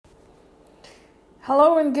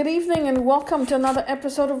Hello and good evening and welcome to another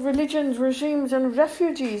episode of Religions, Regimes and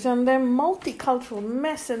Refugees and their multicultural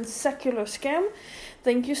mess and secular scam.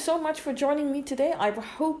 Thank you so much for joining me today. I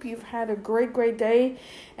hope you've had a great day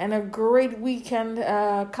and a great weekend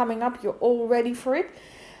coming up. You're all ready for it.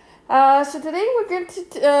 So today we're going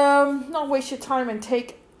to not waste your time and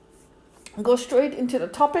go straight into the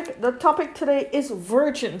topic. The topic today is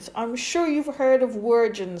virgins. I'm sure you've heard of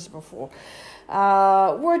virgins before.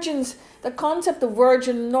 Virgins, the concept of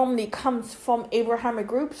virgin normally comes from Abrahamic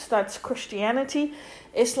groups, that's Christianity,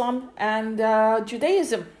 Islam, and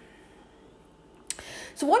Judaism.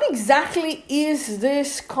 So what exactly is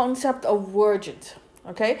this concept of virgins?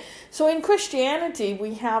 Okay, so in Christianity,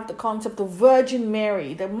 we have the concept of Virgin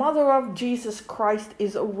Mary. The mother of Jesus Christ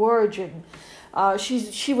is a virgin.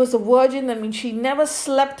 She was a virgin. I mean, she never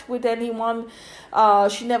slept with anyone.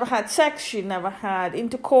 She never had sex. She never had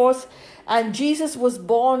intercourse. And Jesus was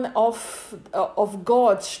born of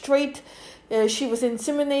God straight. She was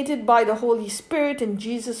inseminated by the Holy Spirit, and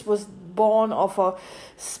Jesus was born of a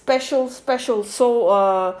special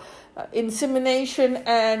soul insemination,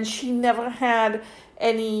 and she never had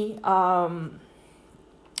any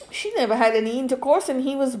intercourse, and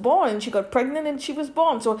he was born, and she got pregnant and she was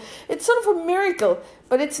born. So it's sort of a miracle,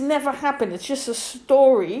 but it's never happened. It's just a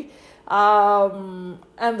story. And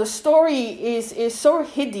the story is so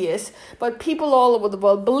hideous, but people all over the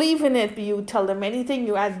world believe in it. You tell them anything,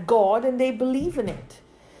 you ask God, and they believe in it.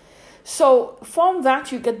 So from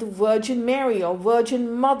that you get the Virgin Mary or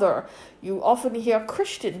Virgin Mother. You often hear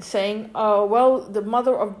Christians saying, the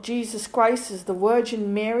mother of Jesus Christ is the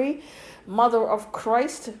Virgin Mary, mother of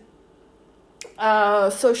Christ.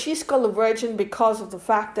 So she's called a virgin because of the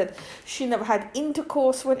fact that she never had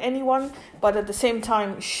intercourse with anyone, but at the same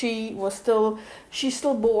time she still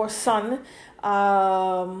bore a son,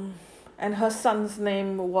 and her son's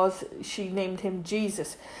name she named him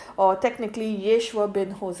Jesus, or technically Yeshua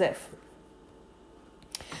ben Joseph.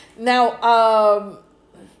 Now,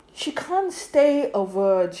 she can't stay a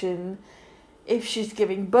virgin. If she's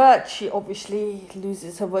giving birth, she obviously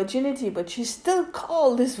loses her virginity, but she's still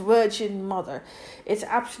called this Virgin Mother. It's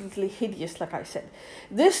absolutely hideous, like I said.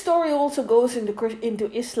 This story also goes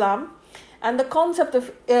into Islam, and the concept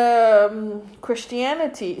of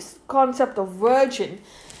Christianity, concept of virgin,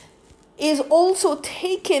 is also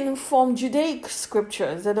taken from Judaic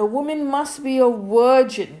scriptures, that a woman must be a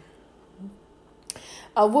virgin.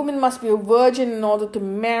 A woman must be a virgin in order to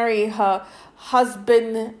marry her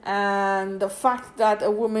husband, and the fact that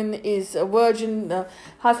a woman is a virgin, the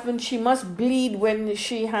husband, she must bleed when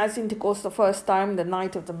she has intercourse the first time, the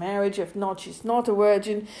night of the marriage. If not, she's not a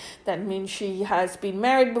virgin. That means she has been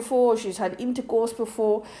married before, she's had intercourse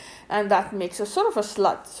before, and that makes her sort of a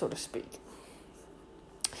slut, so to speak.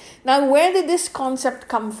 Now, where did this concept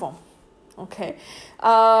come from? Okay,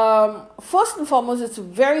 first and foremost, it's a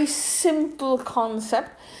very simple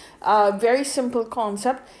concept.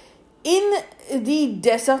 In the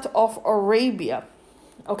desert of Arabia,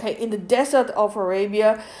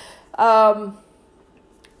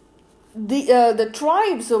 the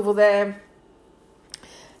tribes over there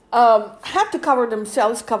had to cover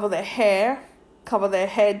themselves, cover their hair, cover their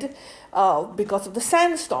head, because of the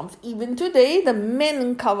sandstorms. Even today, the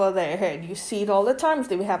men cover their head. You see it all the time.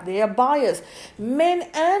 They have their abayas. Men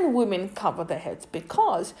and women cover their heads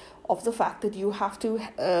because of the fact that you have to,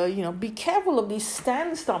 be careful of these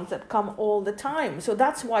sandstorms that come all the time. So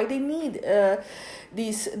that's why they need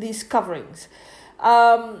these coverings.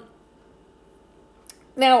 Now,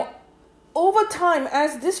 over time,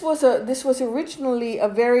 as this was originally a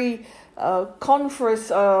very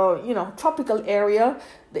tropical area.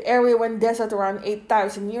 The area went desert around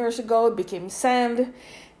 8,000 years ago. It became sand,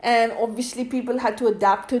 and obviously people had to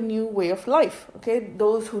adapt to a new way of life. Okay,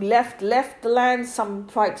 those who left the land. Some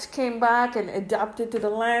tribes came back and adapted to the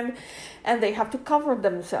land, and they have to cover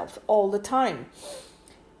themselves all the time.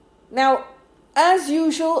 Now, as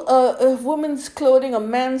usual, a woman's clothing, a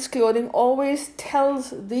man's clothing always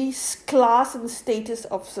tells the class and status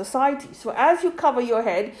of society. So as you cover your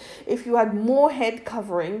head, if you had more head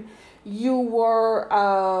covering, you were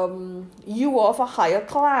of a higher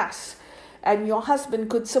class, and your husband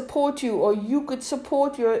could support you, or you could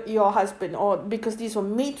support your husband, or because these were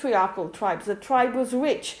matriarchal tribes. The tribe was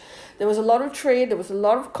rich. There was a lot of trade, there was a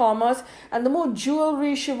lot of commerce, and the more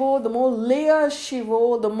jewelry she wore, the more layers she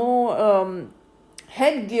wore, the more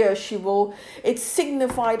headgear she wore, it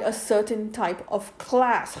signified a certain type of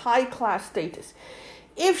class, high class status.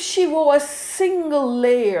 If she wore a single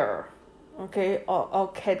layer,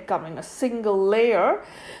 or head covering, a single layer,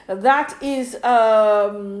 that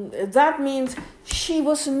means she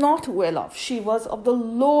was not well off. She was of the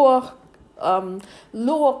lower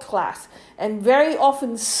lower class, and very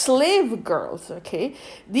often slave girls, okay?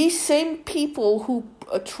 These same people who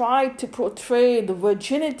tried to portray the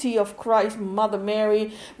virginity of Christ, Mother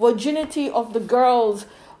Mary, virginity of the girls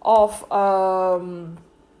of the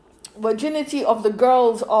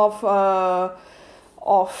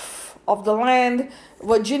land,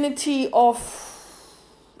 virginity of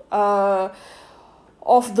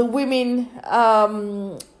the women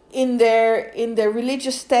in their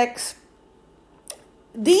religious texts.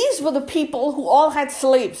 These were the people who all had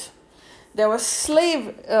slaves. There was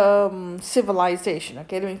slave civilization.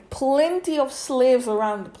 Okay, there were plenty of slaves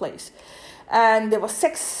around the place, and there were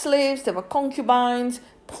sex slaves. There were concubines.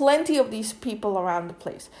 Plenty of these people around the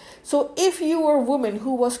place. So if you were a woman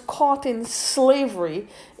who was caught in slavery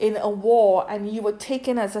in a war and you were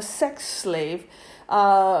taken as a sex slave,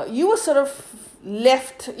 you were sort of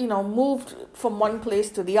left, moved from one place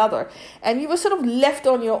to the other. And you were sort of left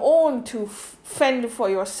on your own to fend for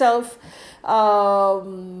yourself,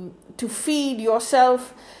 to feed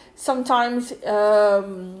yourself. Sometimes,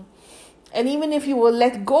 and even if you were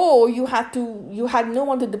let go, you had no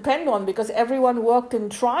one to depend on, because everyone worked in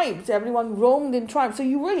tribes, everyone roamed in tribes. So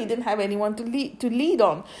you really didn't have anyone to lead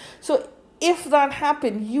on. So if that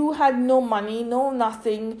happened, you had no money, no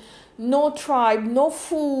nothing, no tribe, no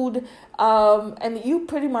food, and you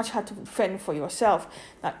pretty much had to fend for yourself.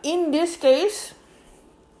 Now, in this case,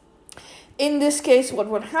 what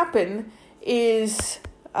would happen is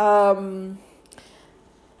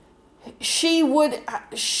she would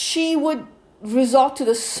resort to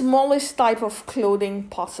the smallest type of clothing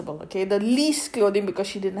possible, okay? The least clothing, because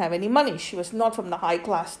she didn't have any money. She was not from the high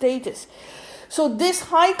class status. So this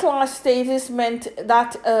high class status meant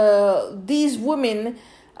that these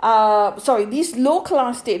low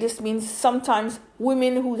class status means sometimes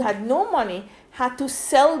women who had no money had to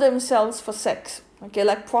sell themselves for sex, okay,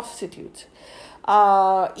 like prostitutes.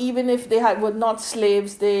 Even if they were not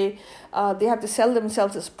slaves, they had to sell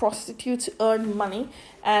themselves as prostitutes, earn money,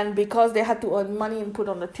 and because they had to earn money and put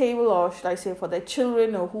on the table, or should I say for their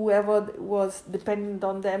children or whoever was dependent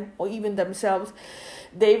on them, or even themselves,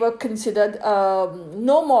 they were considered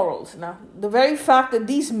no morals. Now, the very fact that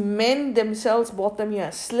these men themselves bought them here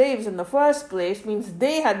as slaves in the first place means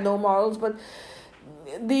they had no morals, but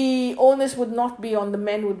the onus would not be on the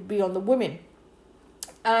men, would be on the women.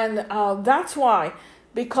 And that's why,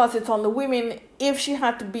 because it's on the women, if she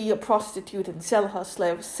had to be a prostitute and sell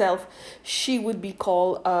herself, she would be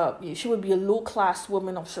called, she would be a low-class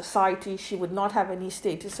woman of society. She would not have any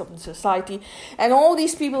status in society. And all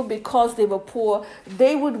these people, because they were poor,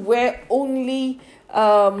 they would wear only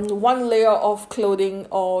one layer of clothing,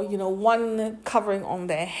 or, one covering on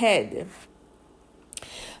their head.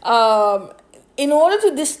 In order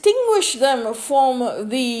to distinguish them from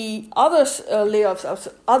the other layers of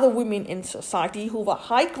other women in society who were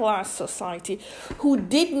high-class society, who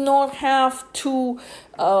did not have to,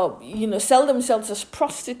 sell themselves as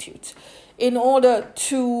prostitutes, in order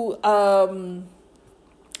to,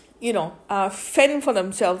 fend for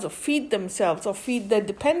themselves or feed themselves or feed their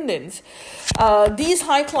dependents, these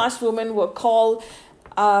high-class women were called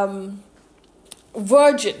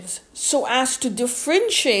virgins, so as to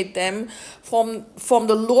differentiate them from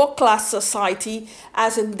the lower class society,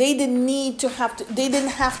 as in they didn't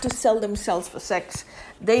have to sell themselves for sex.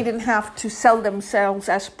 They didn't have to sell themselves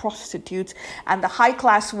as prostitutes, and the high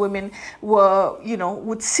class women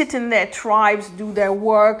would sit in their tribes, do their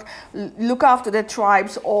work, look after their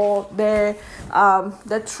tribes, or their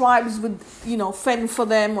tribes would fend for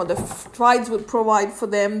them, or the tribes would provide for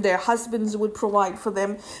them. Their husbands would provide for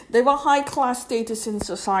them. They were high class status in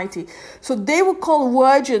society, so they were called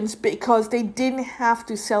virgins because they didn't have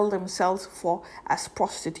to sell themselves as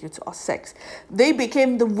prostitutes or sex. They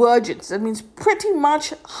became the virgins. That means pretty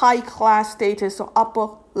much high class status or upper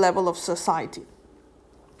level of society.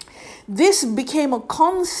 This became a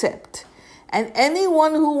concept, and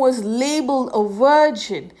anyone who was labeled a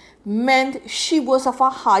virgin meant she was of a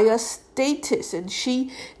higher status, and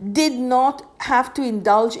she did not have to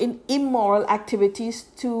indulge in immoral activities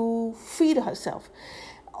to feed herself.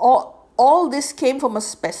 All this came from a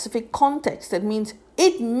specific context. That means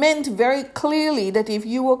it meant very clearly that if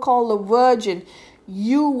you were called a virgin,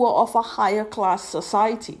 you were of a higher class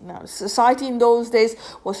society. Now, society in those days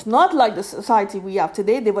was not like the society we have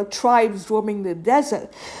today. There were tribes roaming the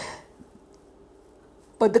desert.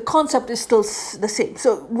 But the concept is still the same.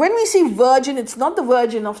 So when we see virgin, it's not the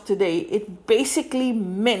virgin of today. It basically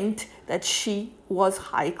meant that she was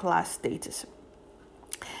high class status.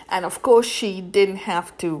 And of course, she didn't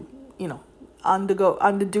have to,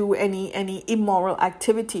 underdo any immoral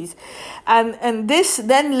activities, and this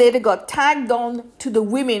then later got tagged on to the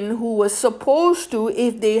women who were supposed to,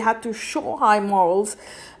 if they had to show high morals,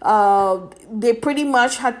 they pretty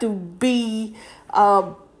much had to be.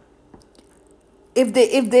 If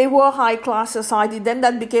they were high class society, then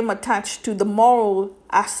that became attached to the moral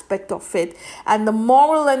aspect of it, and the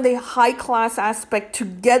moral and the high class aspect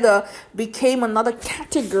together became another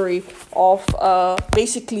category of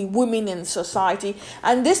basically women in society,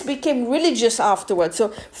 and this became religious afterwards. So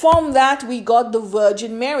from that we got the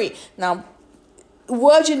Virgin Mary. Now,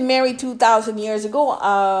 Virgin Mary 2,000 years ago,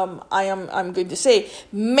 I'm going to say,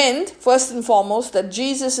 meant first and foremost that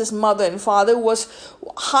Jesus' mother and father was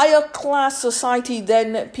higher class society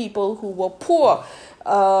than people who were poor.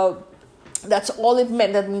 That's all it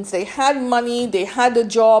meant. That means they had money, they had a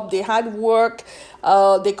job, they had work,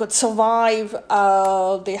 they could survive,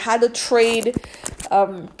 they had a trade,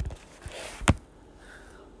 and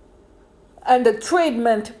the trade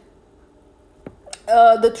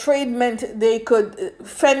meant they could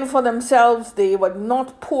fend for themselves. They were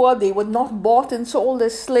not poor. They were not bought and sold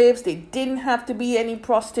as slaves. They didn't have to be any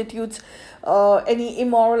prostitutes, any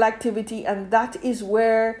immoral activity. And that is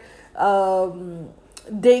where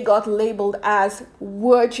they got labeled as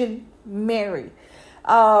Virgin Mary.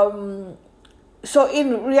 So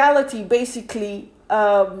in reality, basically,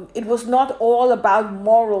 it was not all about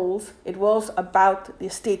morals. It was about their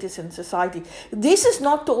status in society. This is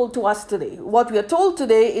not told to us today. What we are told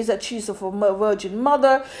today is that she's of a virgin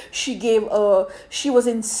mother. She was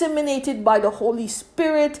inseminated by the Holy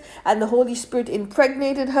Spirit, and the Holy Spirit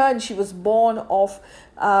impregnated her, and she was born of.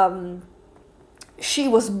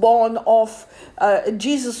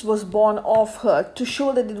 Jesus was born of her, to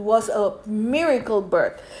show that it was a miracle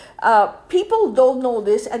birth. People don't know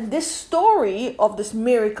this, and this story of this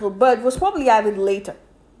miracle birth was probably added later.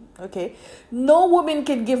 Okay, no woman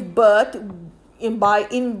can give birth in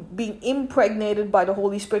being impregnated by the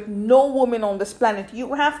Holy Spirit. No woman on this planet.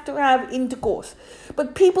 You have to have intercourse,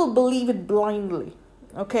 but people believe it blindly.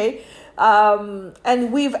 Okay,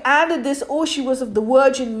 and we've added this. Oh, she was of the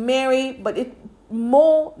Virgin Mary, but it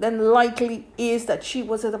more than likely is that she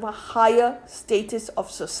was of a higher status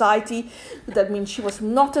of society. That means she was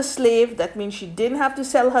not a slave. That means she didn't have to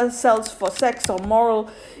sell herself for sex or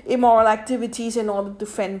immoral activities in order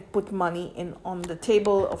to put money on the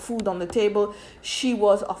table or food on the table. She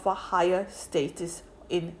was of a higher status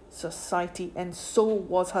in society, and so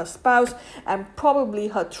was her spouse and probably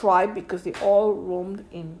her tribe, because they all roamed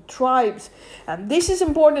in tribes. And this is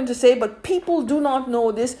important to say, but people do not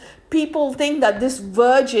know this. People think that this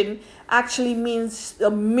virgin actually means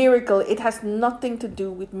a miracle. It has nothing to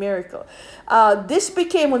do with miracle. This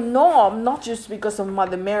became a norm, not just because of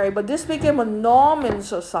Mother Mary, but this became a norm in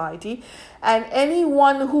society, and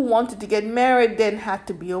anyone who wanted to get married then had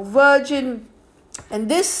to be a virgin. And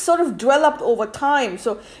this sort of developed over time.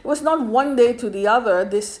 So it was not one day to the other,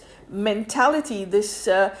 this mentality, this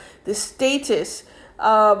status.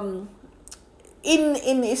 In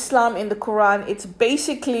Islam, in the Quran, it's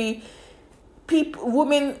basically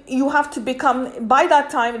women, you have to become, by that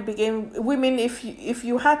time it became women, if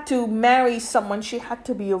you had to marry someone, she had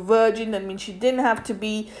to be a virgin. That means she didn't have to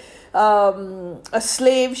be a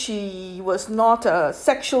slave. She was not a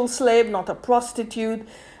sexual slave, not a prostitute.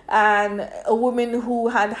 And a woman who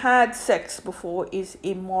had sex before is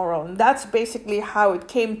immoral. And that's basically how it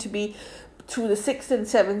came to be through the 6th and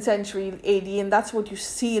 7th century AD. And that's what you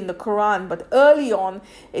see in the Quran. But early on,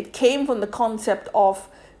 it came from the concept of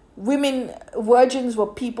virgins were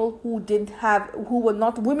people who were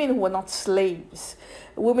not slaves.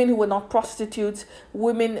 Women who were not prostitutes.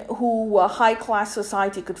 Women who were high class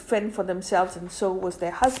society, could fend for themselves, and so was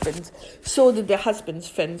their husbands. So did their husbands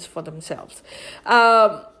fend for themselves.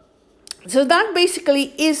 So that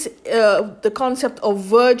basically is the concept of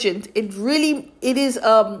virgin. It is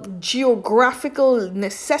a geographical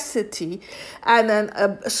necessity and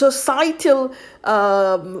a societal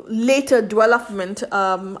later development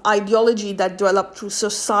ideology that developed through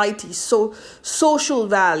society. So social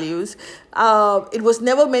values. It was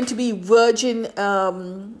never meant to be virgin.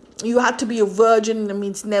 You had to be a virgin. That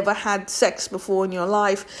means never had sex before in your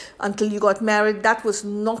life until you got married. That was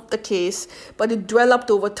not the case, but it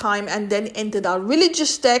developed over time and then entered our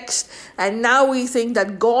religious text. And now we think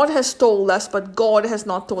that God has told us, but God has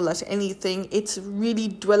not told us anything. It's really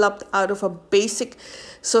developed out of a basic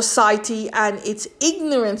society and its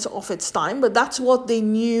ignorance of its time, but that's what they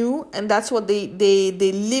knew and that's what they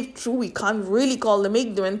lived through. We can't really call them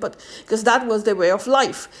ignorant, but because that was their way of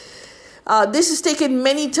life. This has taken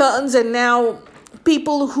many turns, and now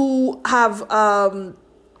people who have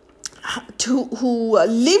who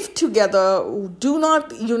live together, who do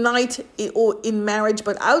not unite in marriage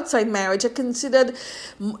but outside marriage, are considered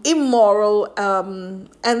immoral,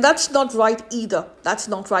 and that's not right either. That's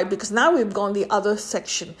not right, because now we've gone the other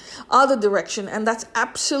direction, and that's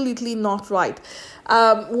absolutely not right.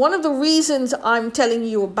 One of the reasons I'm telling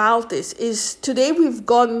you about this is today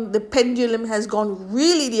the pendulum has gone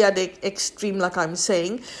really the other extreme, like I'm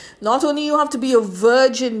saying. Not only you have to be a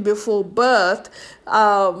virgin before birth,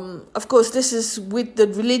 of course, this is with the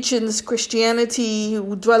religions, Christianity,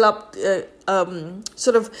 who developed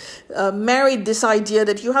married this idea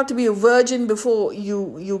that you have to be a virgin before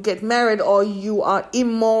you get married, or you are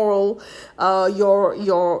immoral.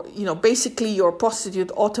 Basically you're a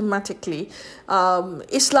prostitute automatically.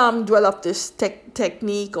 Islam developed this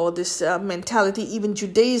technique or this mentality. Even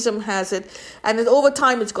Judaism has it, and over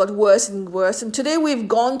time it's got worse and worse. And today we've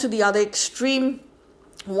gone to the other extreme.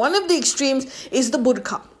 One of the extremes is the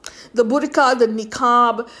burqa. The burqa, the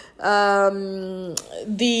niqab,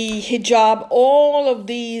 the hijab, all of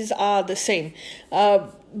these are the same.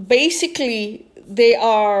 Basically, they've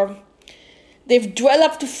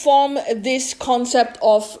developed to form this concept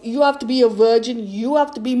of you have to be a virgin, you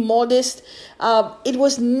have to be modest. It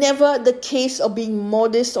was never the case of being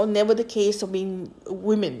modest, or never the case of being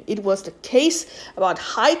women. It was the case about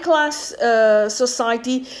high-class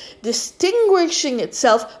society distinguishing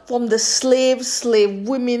itself from the slave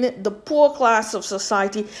women, the poor class of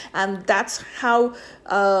society, and that's how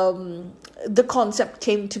the concept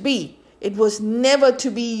came to be. It was never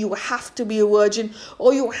to be you have to be a virgin,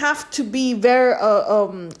 or you have to be very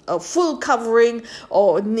a full covering,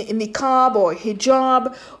 or niqab or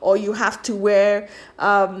hijab, or you have to wear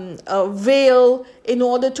a veil in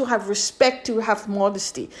order to have respect, to have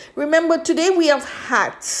modesty. Remember, today we have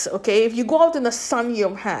hats, okay? If you go out in the sun, you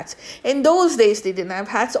have hats. In those days, they didn't have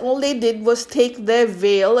hats. All they did was take their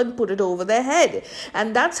veil and put it over their head.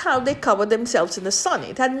 And that's how they covered themselves in the sun.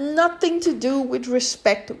 It had nothing to do with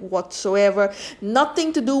respect whatsoever,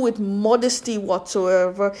 nothing to do with modesty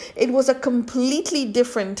whatsoever. It was a completely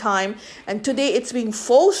different time. And today it's being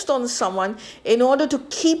forced on someone in order to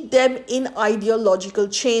keep them in ideological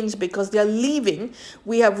chains, because they're leaving.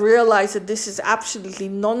 We have realized that this is absolutely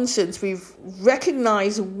nonsense. We've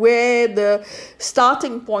recognized where the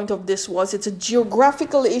starting point of this was. It's a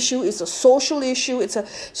geographical issue, it's a social issue, it's a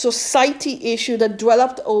society issue that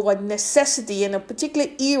developed over necessity in a particular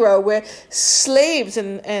era where slaves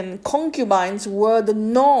and concubines were the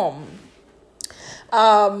norm.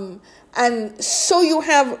 And so you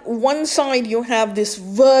have one side, you have this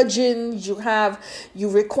virgin, you're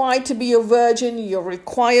required to be a virgin, you're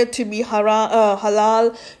required to be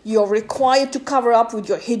halal, you're required to cover up with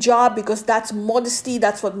your hijab, because that's modesty,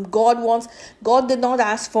 that's what God wants. God did not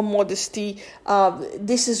ask for modesty.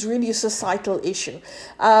 This is really a societal issue.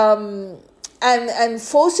 And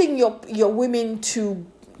forcing your women to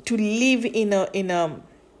live in a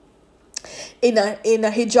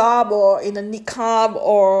hijab or in a niqab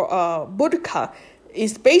or burqa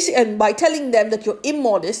is basic, and by telling them that you're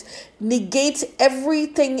immodest negates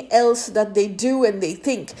everything else that they do and they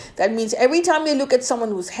think. That means every time they look at someone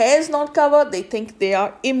whose hair is not covered, they think they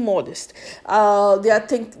are immodest.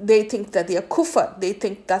 They think that they are kufr. They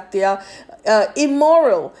think that they are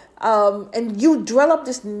immoral. And you develop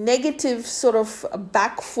this negative sort of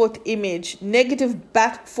back foot image, negative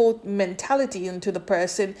back foot mentality into the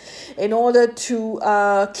person in order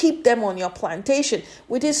to keep them on your plantation,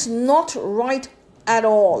 which is not right at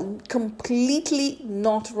all. Completely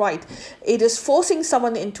not right. It is forcing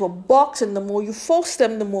someone into a box, and the more you force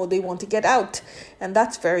them, the more they want to get out. And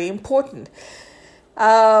that's very important.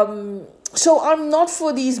 So I'm not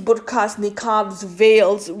for these burqas, niqabs,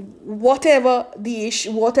 veils, whatever the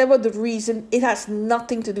issue, whatever the reason. It has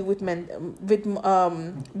nothing to do with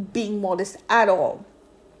being modest at all.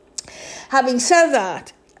 Having said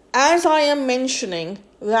that, as I am mentioning,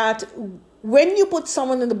 that when you put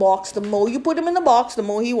someone in the box, the more you put him in the box, the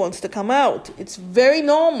more he wants to come out. It's very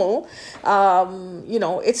normal.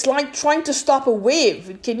 It's like trying to stop a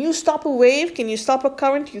wave. Can you stop a wave? Can you stop a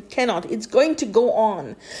current? You cannot. It's going to go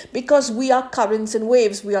on, because we are currents and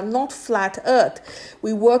waves. We are not flat earth.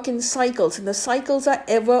 We work in cycles, and the cycles are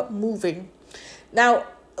ever moving. Now,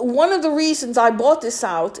 one of the reasons I brought this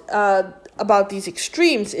out about these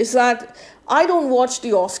extremes is that I don't watch the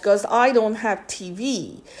Oscars. I don't have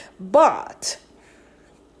TV, but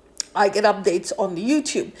I get updates on the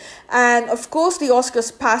YouTube. And of course, the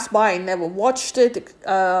Oscars passed by. I never watched it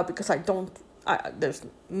because there's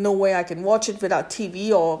no way I can watch it without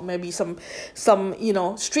TV, or maybe some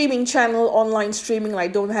streaming channel, online streaming. I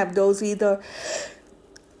don't have those either.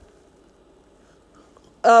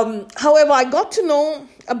 However, I got to know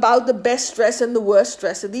about the best dress and the worst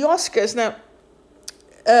dress at the Oscars. Now,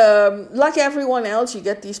 like everyone else, you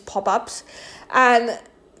get these pop-ups, and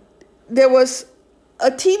there was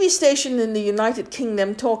a TV station in the United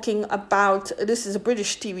Kingdom talking about, this is a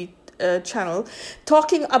British TV channel,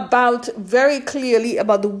 talking about very clearly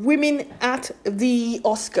about the women at the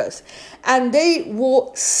Oscars, and they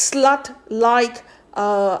wore slut-like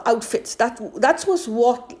outfits. That was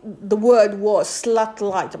what the word was,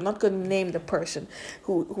 slut-like. I'm not going to name the person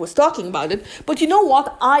who was talking about it, but you know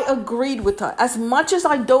what? I agreed with her. As much as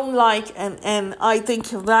I don't like and I think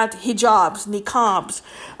that hijabs, niqabs,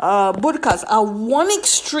 burqas are one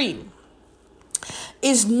extreme,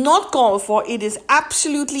 is not called for. It is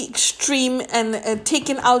absolutely extreme and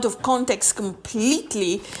taken out of context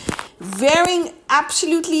completely. Wearing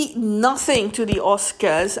absolutely nothing to the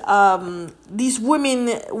Oscars. These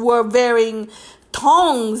women were wearing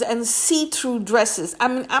thongs and see-through dresses. I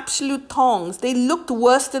mean, absolute thongs. They looked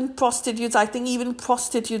worse than prostitutes. I think even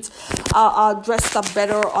prostitutes are dressed up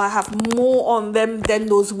better or have more on them than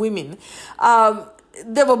those women.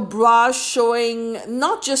 There were bras showing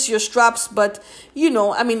not just your straps, but,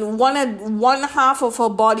 one had one half of her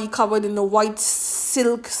body covered in a white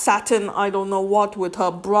silk satin, I don't know what, with her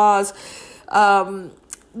bras.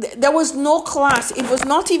 There was no class. It was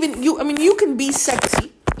not even, you can be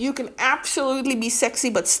sexy. You can absolutely be sexy,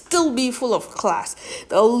 but still be full of class.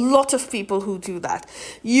 There are a lot of people who do that.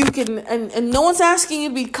 You can, and no one's asking you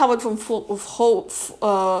to be covered from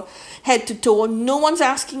head to toe. No one's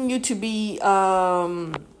asking you to be,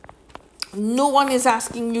 no one is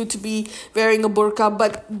asking you to be wearing a burqa,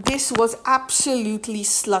 but this was absolutely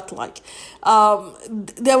slut-like.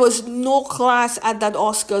 There was no class at that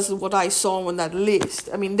Oscars, what I saw on that list.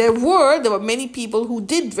 I mean, there were many people who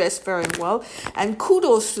did dress very well, and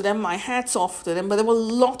kudos to them, my hat's off to them, but there were a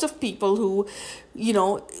lot of people who,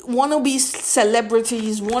 want to be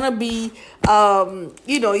celebrities, want to be,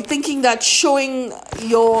 thinking that showing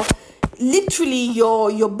your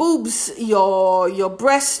boobs, your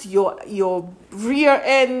breast, your rear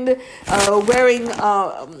end, wearing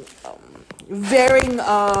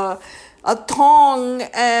a thong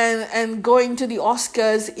and going to the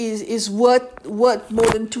Oscars is worth more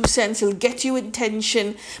than 2 cents. It'll get you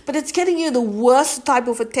attention, but it's getting you the worst type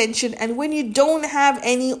of attention. And when you don't have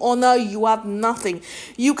any honor, you have nothing.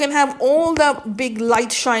 You can have all the big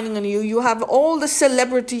light shining on you. You have all the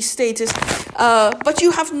celebrity status, but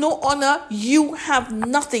you have no honor. You have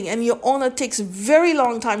nothing, and your honor takes a very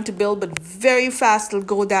long time to build, but very fast it'll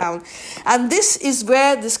go down. And this is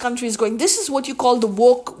where this country is going. This is what you call the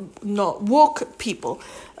woke people.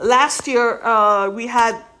 Last year, we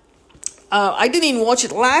had, I didn't even watch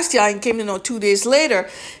it last year. I came to know 2 days later,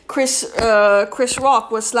 Chris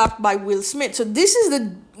Rock was slapped by Will Smith. So this is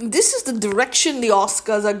the direction the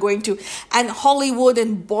Oscars are going to, and Hollywood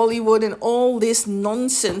and Bollywood and all this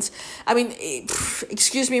nonsense. I mean,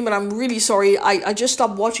 excuse me, but I'm really sorry. I just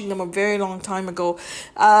stopped watching them a very long time ago.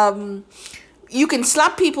 You can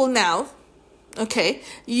slap people now. Okay,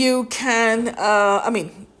 you can,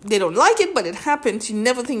 they don't like it, but it happens. You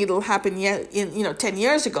never think it'll happen yet 10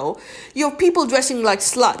 years ago. You have people dressing like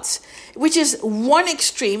sluts, which is one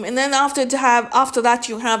extreme. And then after that,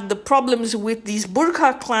 you have the problems with these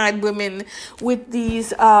burqa-clad women, with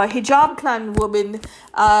these hijab-clad women,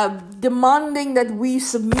 demanding that we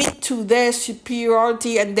submit to their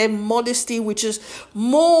superiority and their modesty, which is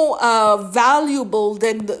more valuable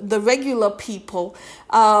than the regular people.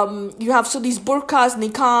 You have these burqas,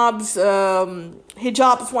 niqabs,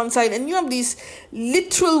 hijabs one side, and you have these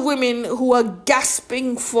literal women who are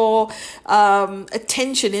gasping for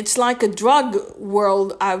attention. It's like a drug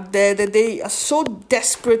world out there that they are so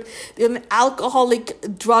desperate. They're an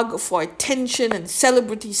alcoholic drug for attention and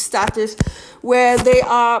celebrity status, where they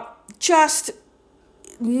are just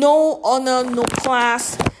no honor, no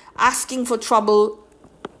class, asking for trouble,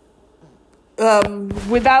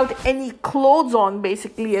 without any clothes on,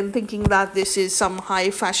 basically, and thinking that this is some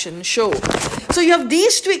high fashion show. So you have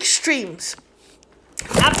these two extremes,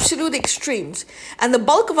 absolute extremes, and the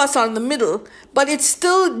bulk of us are in the middle, but it's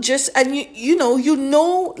still just, and you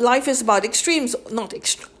know life is about extremes, not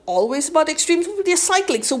always about extremes, but they're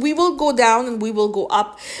cyclic. So we will go down and we will go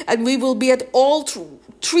up, and we will be at all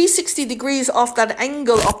 360 degrees off that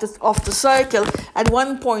angle of the circle at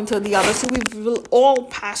one point or the other. So we will all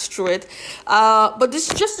pass through it. But this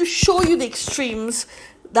is just to show you the extremes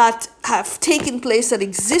that have taken place, that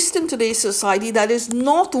exist in today's society, that is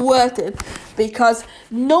not worth it, because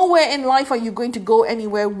nowhere in life are you going to go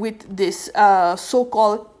anywhere with this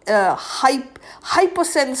so-called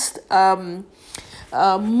hypersensed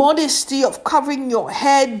modesty of covering your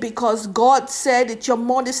head because God said it's your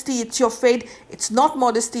modesty, it's your faith. It's not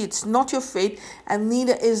modesty, it's not your faith, and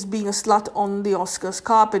neither is being a slut on the Oscars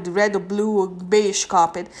carpet, red or blue or beige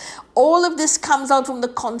carpet. All of this comes out from the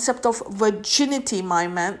concept of virginity,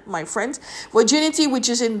 my friends. Virginity, which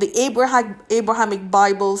is in the Abrahamic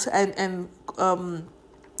Bibles and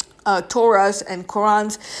Torahs and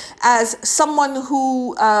Qurans, as someone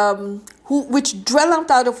who which dwelt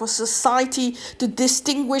out of a society to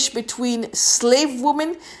distinguish between slave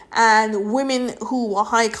women and women who were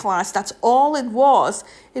high class. That's all it was.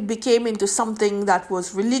 It became into something that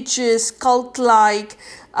was religious, cult-like,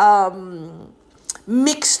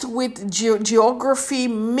 mixed with geography,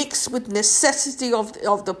 mixed with necessity of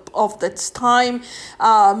its time,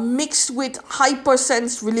 mixed with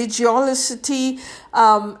hyper-sense religiosity,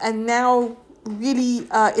 and now really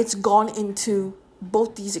it's gone into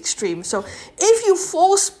both these extremes. So if you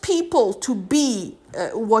force people to be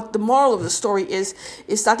what the moral of the story is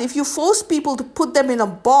that if you force people to put them in a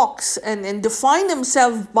box and define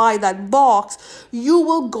themselves by that box, you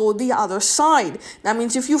will go the other side. That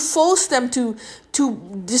means if you force them to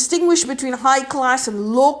distinguish between high class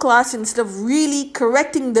and low class instead of really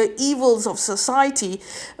correcting the evils of society,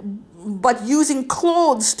 but using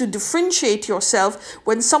clothes to differentiate yourself,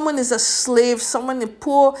 when someone is a slave, a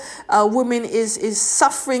poor woman is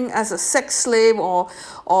suffering as a sex slave, or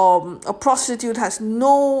a prostitute has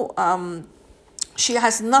she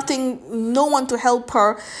has nothing, no one to help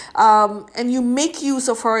her, and you make use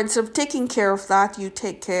of her. Instead of taking care of that, you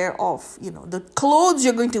take care of the clothes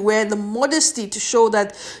you're going to wear, and the modesty to show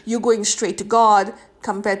that you're going straight to God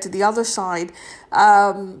compared to the other side.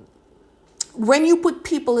 When you put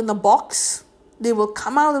people in a box, they will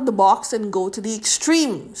come out of the box and go to the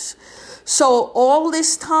extremes. So all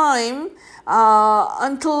this time,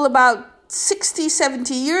 until about 60,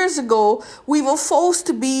 70 years ago, we were forced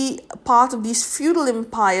to be part of these feudal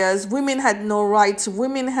empires. Women had no rights.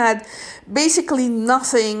 Women had basically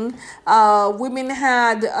nothing. Women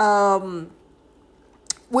had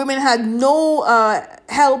no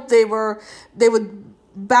help. They were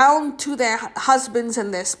bound to their husbands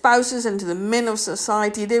and their spouses and to the men of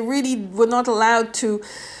society. They really were not allowed to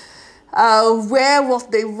wear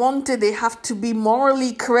what they wanted. They have to be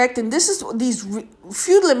morally correct. And this is these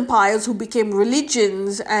feudal empires who became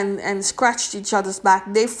religions and scratched each other's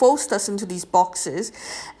back. They forced us into these boxes.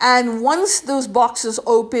 And once those boxes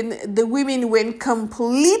open, the women went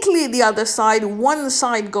completely the other side. One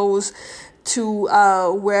side goes to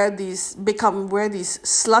wear these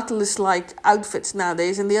slutless like outfits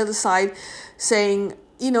nowadays, and the other side saying,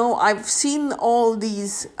 I've seen all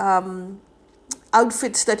these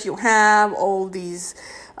outfits that you have, all these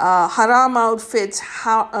haram outfits,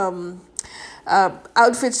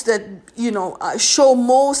 outfits that show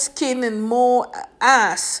more skin and more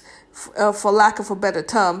ass, for lack of a better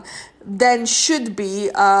term, than should be,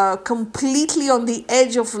 completely on the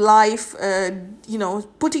edge of life,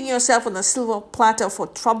 putting yourself on a silver platter for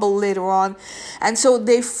trouble later on. And so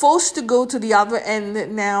they're forced to go to the other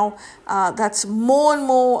end now. That's more and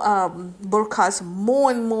more burqas, more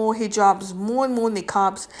and more hijabs, more and more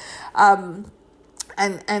niqabs.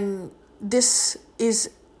 And this is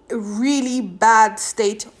a really bad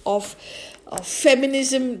state of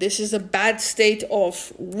feminism. This is a bad state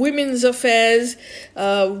of women's affairs.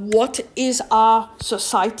 What is our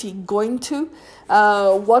society going to?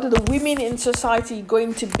 What are the women in society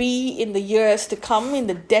going to be in the years to come, in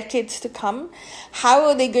the decades to come? How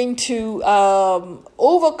are they going to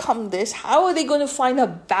overcome this? How are they going to find a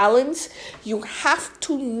balance? You have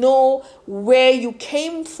to know where you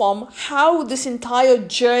came from, how this entire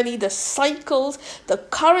journey, the cycles, the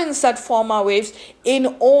currents that form our waves,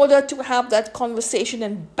 in order to have that conversation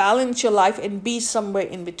and balance your life and be somewhere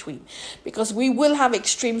in between. Because we will have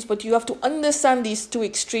extremes, but you have to understand these two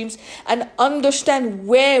extremes and understand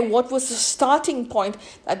what was the starting point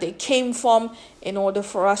that they came from, in order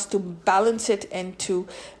for us to balance it and to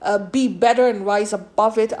be better and rise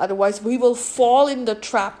above it. Otherwise, we will fall in the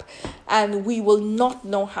trap and we will not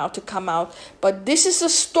know how to come out. But this is the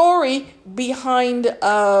story behind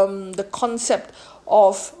the concept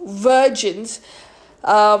of virgins.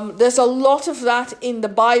 There's a lot of that in the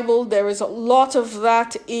Bible. There is a lot of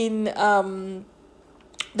that in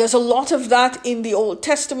there's a lot of that in the Old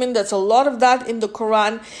Testament. There's a lot of that in the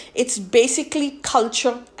Quran. It's basically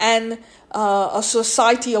culture and a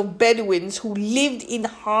society of Bedouins who lived in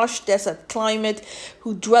harsh desert climate,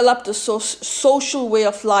 who developed a social way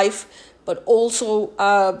of life, but also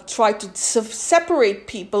try to separate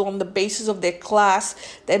people on the basis of their class,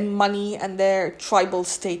 their money, and their tribal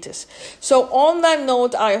status. So on that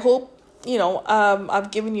note, I hope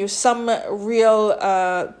I've given you some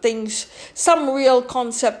real things, some real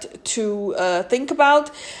concept to think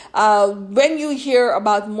about. When you hear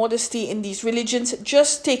about modesty in these religions,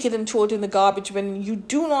 just take it and throw it in the garbage. When you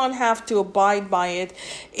do not have to abide by it,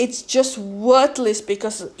 it's just worthless,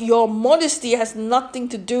 because your modesty has nothing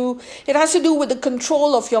to do. It has to do with the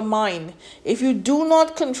control of your mind. If you do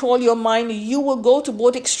not control your mind, you will go to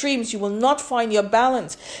both extremes. You will not find your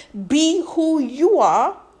balance. Be who you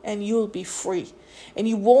are, and you'll be free. And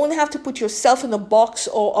you won't have to put yourself in a box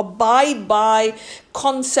or abide by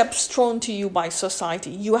concepts thrown to you by society.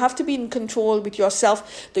 You have to be in control with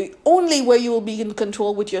yourself. The only way you will be in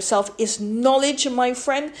control with yourself is knowledge, my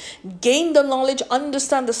friend. Gain the knowledge,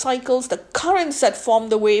 understand the cycles, the currents that form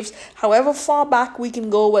the waves, however far back we can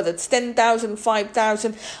go, whether it's 10,000,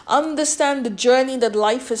 5,000. Understand the journey that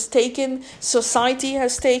life has taken, society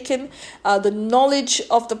has taken, the knowledge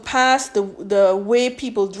of the past, the way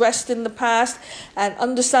people dressed in the past, and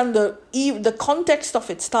understand the context of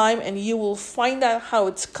its time, and you will find out how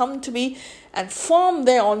it's come to be, and from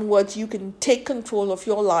there onwards you can take control of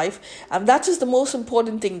your life. And that is the most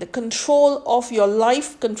important thing, the control of your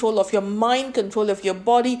life, control of your mind, control of your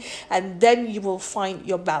body, and then you will find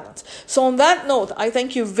your balance. So on that note, I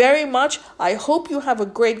thank you very much. I hope you have a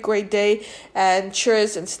great day, and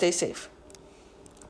cheers and stay safe.